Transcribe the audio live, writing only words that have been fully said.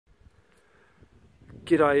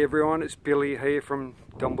G'day everyone, it's Billy here from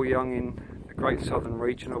Young in the Great Southern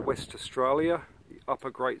region of West Australia, the Upper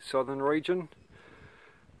Great Southern region.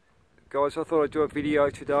 Guys, I thought I'd do a video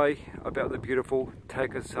today about the beautiful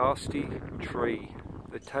Tagasaste tree.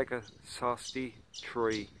 The Tagasaste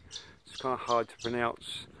tree. It's kind of hard to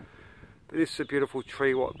pronounce. But this is a beautiful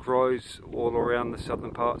tree what grows all around the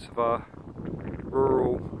southern parts of our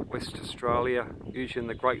rural West Australia, usually in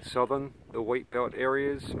the Great Southern, the wheat belt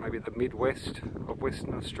areas, maybe the Midwest of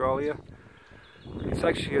Western Australia. It's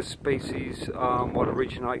actually a species what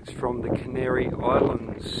originates from the Canary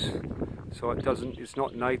Islands, so it's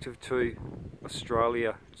not native to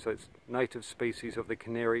Australia, so it's native species of the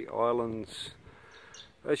Canary Islands.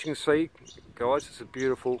 As you can see, guys, it's a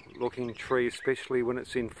beautiful looking tree, especially when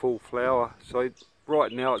it's in full flower. So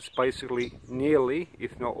right now it's basically nearly,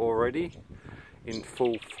 if not already, in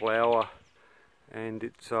full flower, and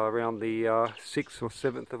it's around the 6th or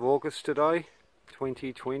 7th of August today,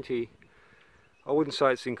 2020. I wouldn't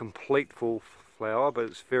say it's in complete full flower, but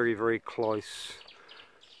it's very, very close.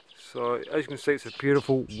 So as you can see, it's a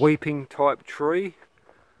beautiful weeping type tree.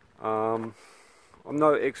 I'm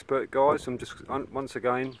no expert, guys. I'm just, once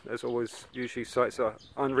again, as I always usually say, it's an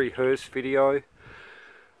unrehearsed video.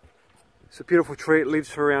 It's a beautiful tree. It lives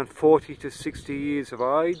for around 40 to 60 years of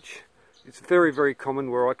age. It's very, very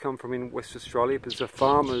common where I come from in West Australia, because the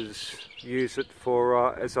farmers use it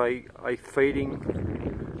for as a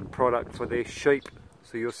feeding product for their sheep.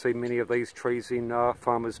 So you'll see many of these trees in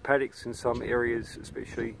farmers' paddocks in some areas,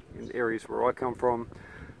 especially in areas where I come from.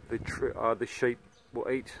 The sheep will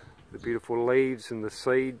eat the beautiful leaves and the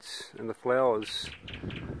seeds and the flowers.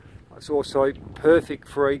 It's also perfect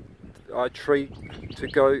for a tree to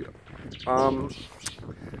go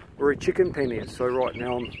where a chicken pen is. So right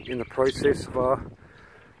now I'm in the process of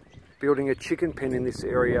building a chicken pen in this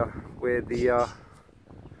area where the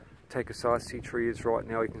Tagasaste tree is right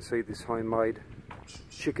now. You can see this homemade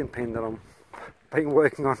chicken pen that I'm been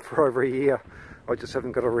working on for over a year. I just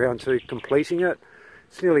haven't got around to completing it.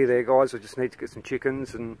 It's nearly there, guys. I just need to get some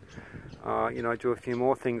chickens and you know, do a few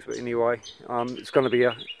more things. But anyway, it's going to be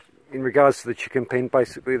in regards to the chicken pen,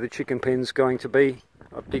 basically the chicken pen's going to be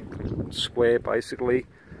a big square basically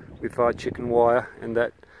with chicken wire, and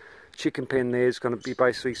that chicken pen there is going to be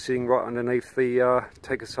basically sitting right underneath the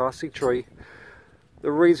Tagasaste tree.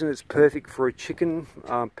 The reason it's perfect for a chicken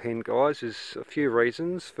pen, guys, is a few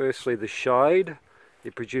reasons. Firstly, the shade.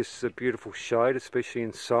 It produces a beautiful shade, especially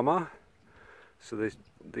in summer, so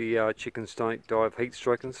the chickens don't die of heat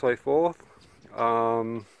stroke and so forth.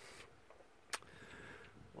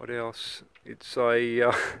 What else? It's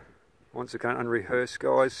a once again unrehearsed,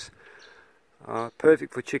 guys.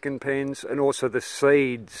 Perfect for chicken pens, and also the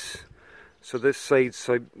seeds. So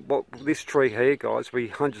what this tree here, guys, we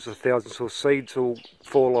hundreds of thousands of seeds will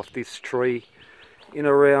fall off this tree in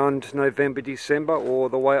around November, December, or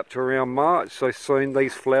the way up to around March. So soon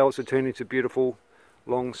these flowers will turn into beautiful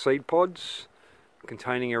long seed pods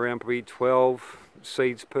containing around probably 12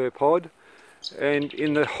 seeds per pod. And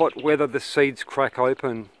in the hot weather, the seeds crack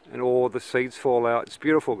open and all the seeds fall out. It's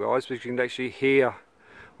beautiful, guys, because you can actually hear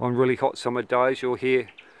on really hot summer days, you'll hear,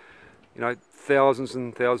 you know, thousands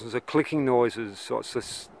and thousands of clicking noises. So it's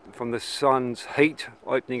this, from the sun's heat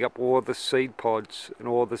opening up all the seed pods, and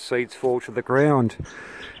all the seeds fall to the ground.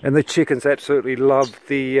 And the chickens absolutely love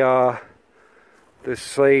the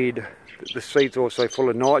seed. The seed's also full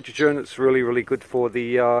of nitrogen. It's really, really good for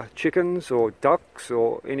the chickens or ducks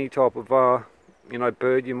or any type of you know,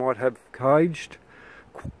 bird you might have caged.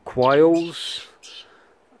 Quails.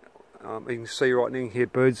 You can see right now here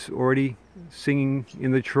birds already singing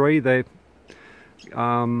in the tree. They're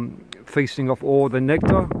feasting off all the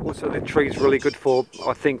nectar. Also, the tree's really good for,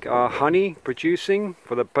 I think, honey producing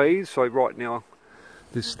for the bees. So right now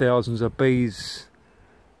there's thousands of bees.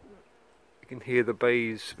 You can hear the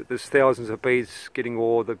bees, but there's thousands of bees getting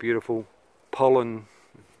all the beautiful pollen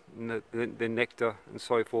and the nectar and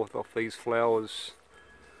so forth off these flowers.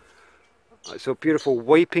 It's a beautiful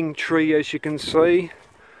weeping tree, as you can see.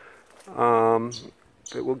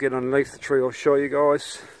 But we'll get underneath the tree, I'll show you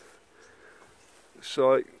guys.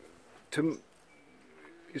 So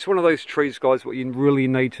it's one of those trees, guys, what you really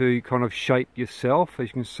need to kind of shape yourself. As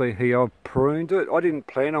you can see here, I've pruned it. I didn't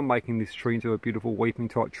plan on making this tree into a beautiful weeping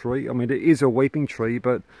type tree. I mean, it is a weeping tree,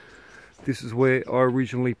 but this is where I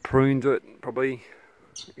originally pruned it, probably,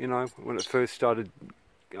 you know, when it first started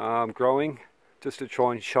growing, just to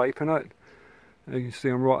try and shape in it. As you can see,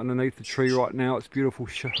 I'm right underneath the tree right now. It's a beautiful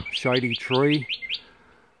shady tree.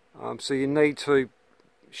 So you need to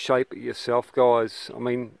shape it yourself, guys. I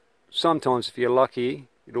mean, sometimes if you're lucky,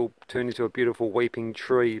 it'll turn into a beautiful weeping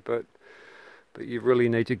tree, but you really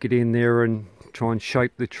need to get in there and try and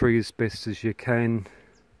shape the tree as best as you can.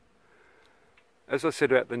 As I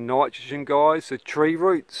said about the nitrogen, guys, the tree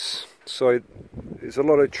roots, so there's a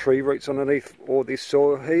lot of tree roots underneath all this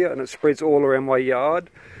soil here, and it spreads all around my yard.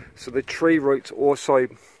 So the tree roots also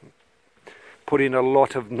put in a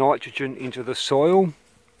lot of nitrogen into the soil,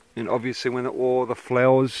 and obviously when all the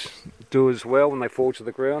flowers do as well when they fall to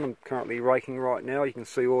the ground. I'm currently raking right now. You can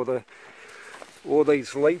see all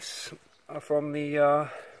these leaves are from the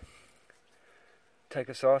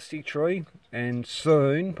Tagasaste tree, and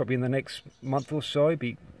soon, probably in the next month or so,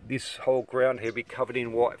 this whole ground here be covered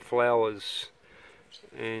in white flowers.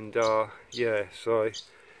 And yeah, so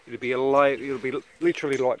it'll be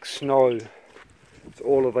literally like snow. So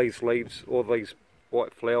all of these leaves, all these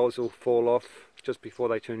white flowers will fall off just before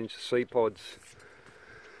they turn into seed pods.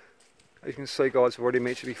 As you can see, guys, I've already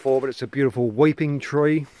mentioned before, but it's a beautiful weeping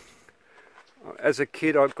tree. As a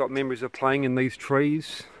kid, I've got memories of playing in these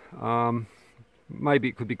trees. Maybe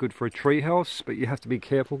it could be good for a tree house, but you have to be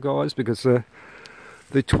careful, guys, because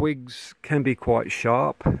the twigs can be quite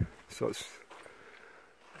sharp. So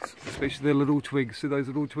especially the little twigs. See those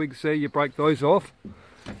little twigs there? You break those off,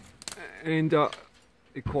 and they're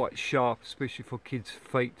quite sharp, especially for kids'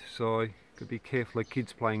 feet. So you could be careful of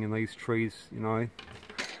kids playing in these trees. You know,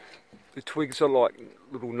 the twigs are like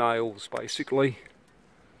little nails, basically.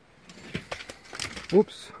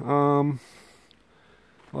 Whoops.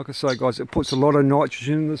 Like I say, guys, it puts a lot of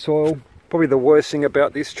nitrogen in the soil. Probably the worst thing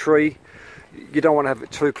about this tree, you don't want to have it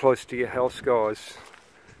too close to your house, guys.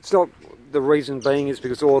 It's not, the reason being is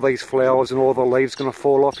because all these flowers and all the leaves are going to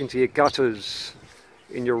fall off into your gutters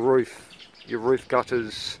in your roof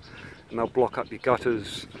gutters, and they'll block up your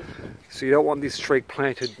gutters. So you don't want this tree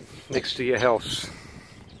planted next to your house.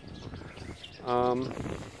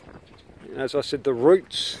 As I said, the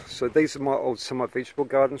roots, so these are some of my vegetable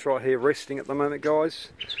gardens right here resting at the moment, guys.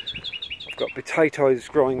 I've got potatoes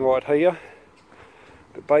growing right here.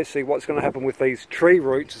 But basically what's going to happen with these tree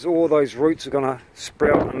roots is all those roots are going to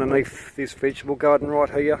sprout underneath this vegetable garden right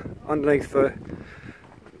here, underneath the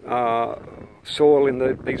soil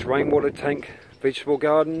in these rainwater tank vegetable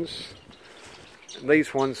gardens. And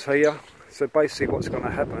these ones here. So basically what's going to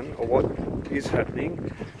happen, or what is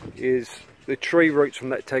happening, is the tree roots from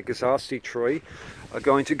that Tagasaste tree are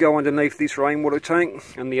going to go underneath this rainwater tank,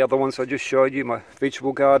 and the other ones I just showed you, my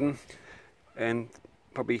vegetable garden, and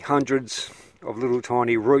probably hundreds of little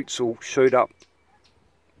tiny roots will shoot up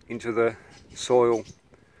into the soil.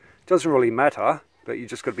 It doesn't really matter, but you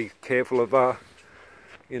just got to be careful of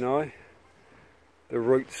you know, the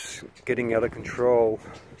roots getting out of control.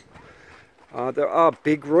 There are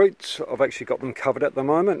big roots. I've actually got them covered at the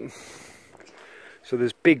moment. So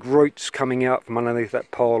there's big roots coming out from underneath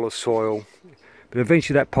that pile of soil. But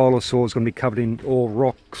eventually that pile of soil is going to be covered in all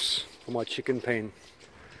rocks for my chicken pen.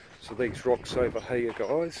 So these rocks over here,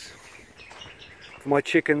 guys, for my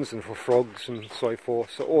chickens and for frogs and so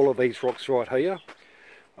forth. So all of these rocks right here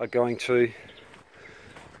are going to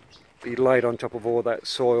be laid on top of all that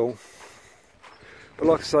soil. But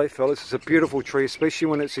like I say, fellas, it's a beautiful tree, especially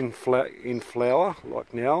when it's in flower,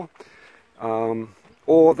 like now.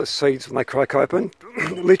 Or the seeds, when they crack open,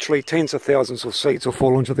 literally tens of thousands of seeds will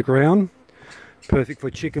fall onto the ground. Perfect for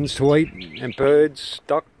chickens to eat, and birds,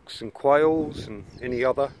 ducks and quails and any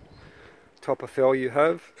other type of fowl you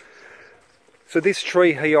have. So this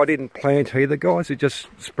tree here I didn't plant either, guys. It just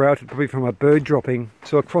sprouted probably from a bird dropping.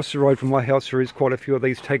 So across the road from my house there is quite a few of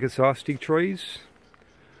these Tagasaste trees.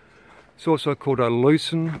 It's also called a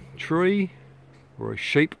lucerne tree, or a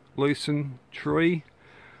sheep lucerne tree.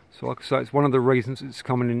 So like I say, it's one of the reasons it's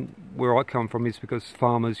coming in where I come from is because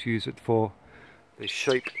farmers use it for the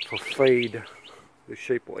sheep, for feed. The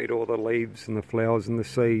sheep will eat all the leaves and the flowers and the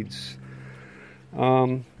seeds.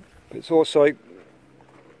 It's also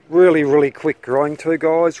really quick growing too,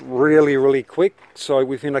 guys. Really quick. So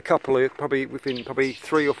within a couple of, probably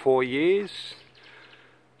 3 or 4 years,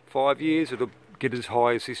 5 years, it'll get as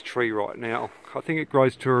high as this tree right now. I think it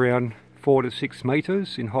grows to around 4 to 6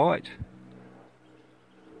 meters in height.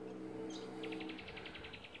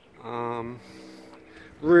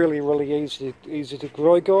 Really easy to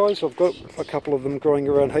grow, guys. I've got a couple of them growing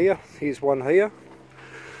around here. Here's one here.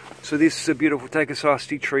 So this is a beautiful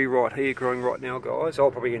Tagasaste tree right here growing right now, guys.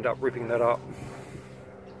 I'll probably end up ripping that up.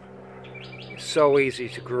 So easy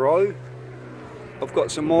to grow. I've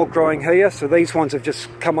got some more growing here. So these ones have just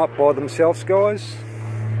come up by themselves, guys.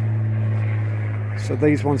 So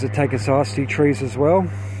these ones are Tagasaste trees as well.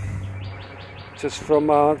 Just from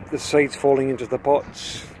the seeds falling into the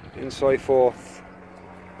pots and so forth.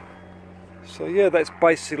 So yeah, that's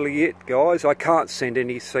basically it, guys. I can't send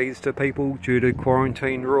any seeds to people due to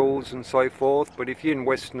quarantine rules and so forth, but if you're in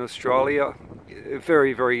Western Australia,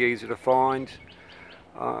 very, very easy to find.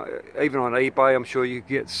 Even on eBay, I'm sure you can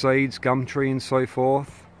get seeds, gum tree and so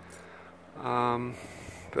forth.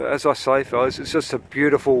 But as I say, fellas, it's just a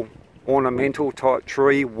beautiful ornamental type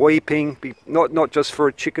tree, weeping, not just for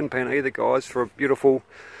a chicken pen either, guys, for a beautiful,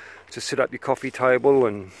 to sit up your coffee table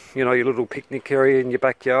and, you know, your little picnic area in your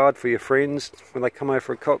backyard for your friends when they come over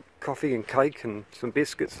for a coffee and cake and some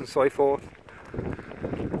biscuits and so forth.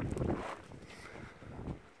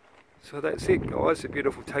 So that's it, guys, a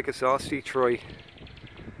beautiful Tagasaste tree.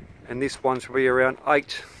 And this one's will be around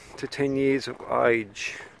 8 to 10 years of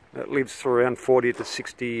age. It lives for around 40 to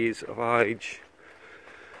 60 years of age.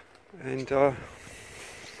 And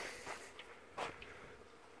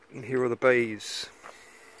here are the bees.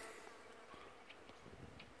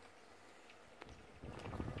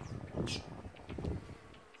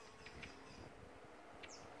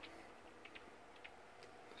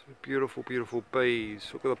 So beautiful, beautiful bees.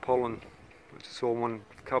 Look at the pollen. I just saw one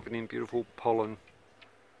covered in beautiful pollen.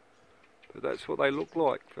 But that's what they look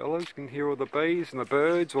like, fellas. You can hear all the bees and the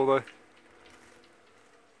birds, all the...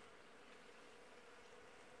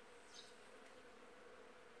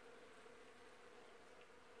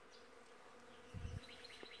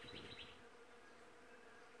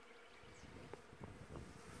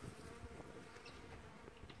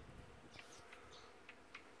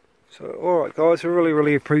 So, alright guys, I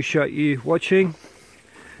really appreciate you watching.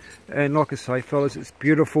 And like I say, fellas, it's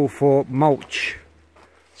beautiful for mulch.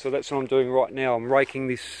 So that's what I'm doing right now. I'm raking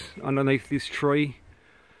this underneath this tree,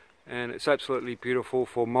 and it's absolutely beautiful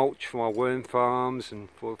for mulch for my worm farms and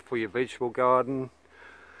for your vegetable garden,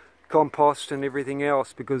 compost and everything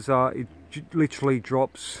else, because it literally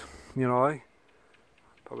drops, you know,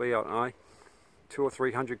 probably, I don't know, 200 or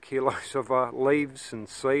 300 kilos of leaves and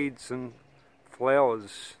seeds and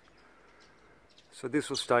flowers. So this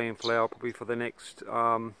will stay in flower probably for the next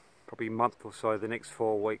probably month or so, the next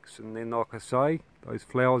 4 weeks, and then like I say, those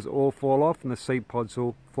flowers all fall off and the seed pods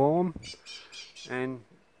will form and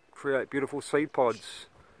create beautiful seed pods.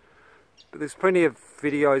 But there's plenty of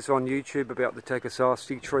videos on YouTube about the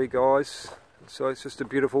Tagasaste tree, guys. So it's just a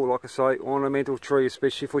beautiful, like I say, ornamental tree,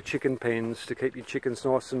 especially for chicken pens, to keep your chickens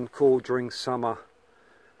nice and cool during summer,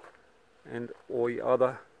 and all your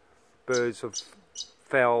other birds of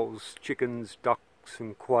fowls, chickens, ducks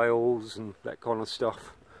and quails and that kind of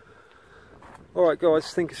stuff. Alright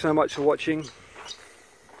guys, thank you so much for watching.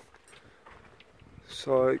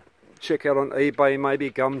 So check out on eBay maybe a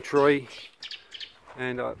gum tree,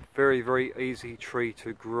 and a very easy tree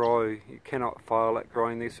to grow. You cannot fail at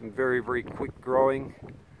growing this, and very quick growing.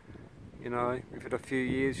 You know, within a few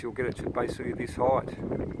years you'll get it to basically this height.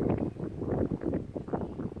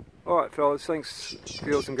 Alright fellas, thanks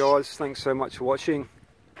girls and guys, thanks so much for watching,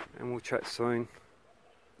 and we'll chat soon.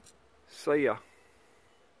 See ya.